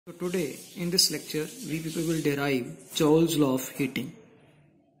So today in this lecture we people will derive Joule's law of heating.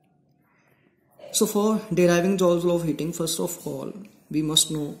 So for deriving Joule's law of heating, first of all we must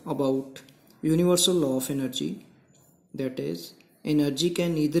know about universal law of energy, that is energy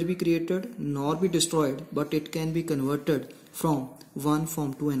can neither be created nor be destroyed, but it can be converted from one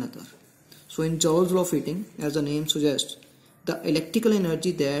form to another. So in Joule's law of heating, as the name suggests, the electrical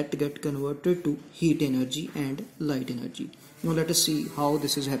energy that get converted to heat energy and light energy. Now let us see how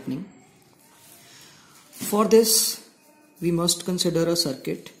this is happening. For this we must consider a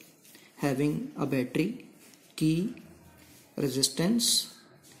circuit having a battery, key, resistance,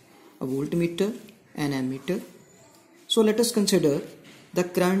 a voltmeter, an ammeter. So let us consider the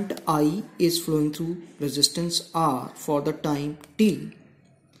current I is flowing through resistance R for the time t,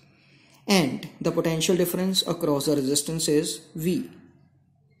 and the potential difference across the resistance is V.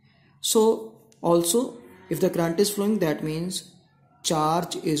 So also if the current is flowing, that means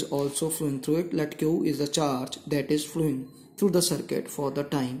charge is also flowing through it. Let Q is the charge that is flowing through the circuit for the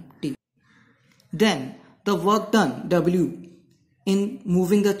time t. Then the work done W in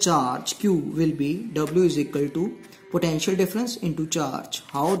moving the charge Q will be W is equal to potential difference into charge.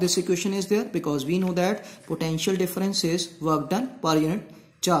 How this equation is there? Because we know that potential difference is work done per unit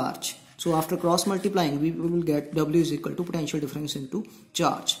charge. So after cross multiplying we will get W is equal to potential difference into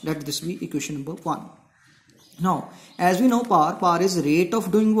charge. Let this be equation number 1. Now as we know power is rate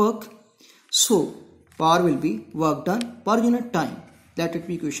of doing work. So power will be work done per unit time. Let it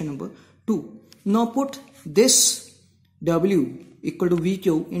be equation number 2. Now put this W equal to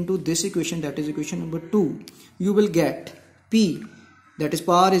VQ into this equation, that is equation number 2. You will get P, that is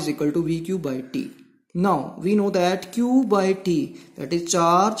power is equal to VQ by T. Now we know that Q by T, that is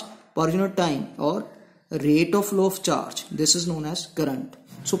charge per unit time or rate of flow of charge. This is known as current.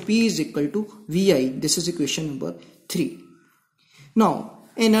 So P is equal to VI. This is equation number 3. Now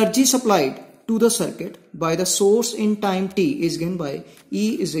energy supplied to the circuit by the source in time t is given by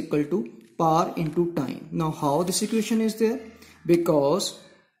E is equal to power into time. Now how this equation is there? Because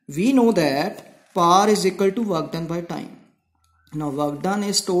we know that power is equal to work done by time. Now work done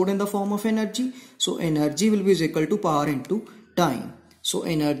is stored in the form of energy. So energy will be equal to power into time. So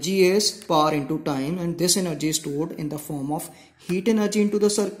energy is power into time, and this energy is stored in the form of heat energy into the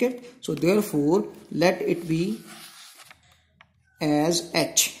circuit. So therefore let it be as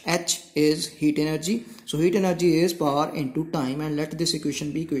H. H is heat energy. So heat energy is power into time, and let this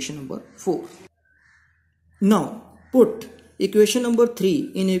equation be equation number 4. Now put equation number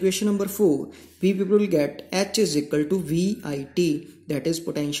 3 in equation number 4. We will get H is equal to VIT, that is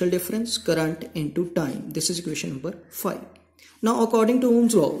potential difference current into time. This is equation number 5. Now according to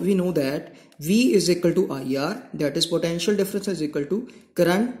Ohm's law we know that V is equal to IR, that is potential difference is equal to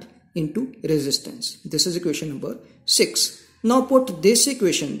current into resistance. This is equation number 6. Now put this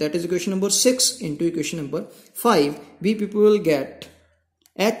equation, that is equation number 6, into equation number 5. We people will get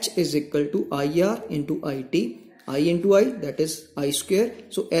H is equal to IR into IT, I into I, that is I square.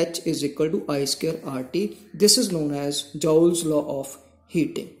 So H is equal to I square RT. This is known as Joule's law of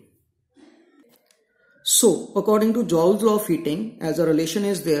heating. So according to Joule's law of heating, as a relation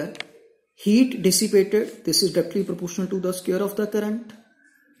is there, heat dissipated, this is directly proportional to the square of the current.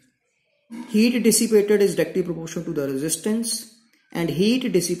 Heat dissipated is directly proportional to the resistance, and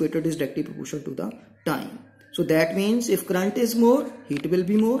heat dissipated is directly proportional to the time. So that means if current is more, heat will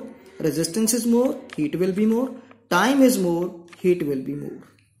be more, resistance is more, heat will be more, time is more, heat will be more.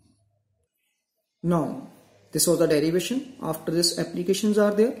 Now this was the derivation. After this applications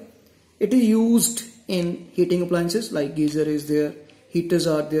are there. It is used in heating appliances like geyser is there, heaters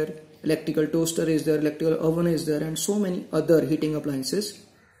are there, electrical toaster is there, electrical oven is there, and so many other heating appliances.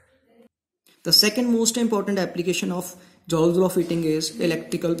 The second most important application of Joule's law of heating is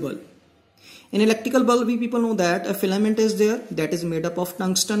electrical bulb. In electrical bulb we people know that a filament is there that is made up of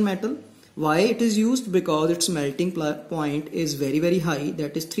tungsten metal. Why it is used? Because its melting point is very high,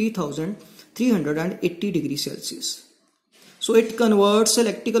 that is 3380 degrees Celsius. So it converts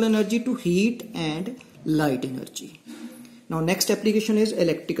electrical energy to heat and light energy. Now next application is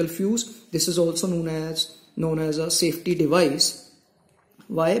electrical fuse. This is also known as a safety device.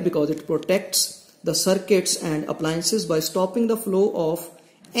 Why? Because it protects the circuits and appliances by stopping the flow of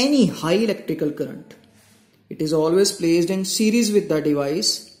any high electrical current. It is always placed in series with the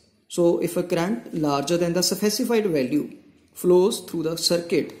device. So if a current larger than the specified value flows through the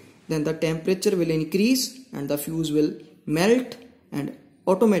circuit, then the temperature will increase and the fuse will melt, and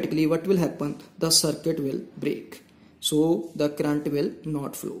automatically what will happen? The circuit will break. So the current will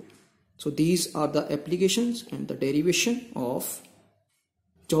not flow. So these are the applications and the derivation of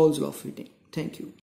Joule's law of heating. Thank you.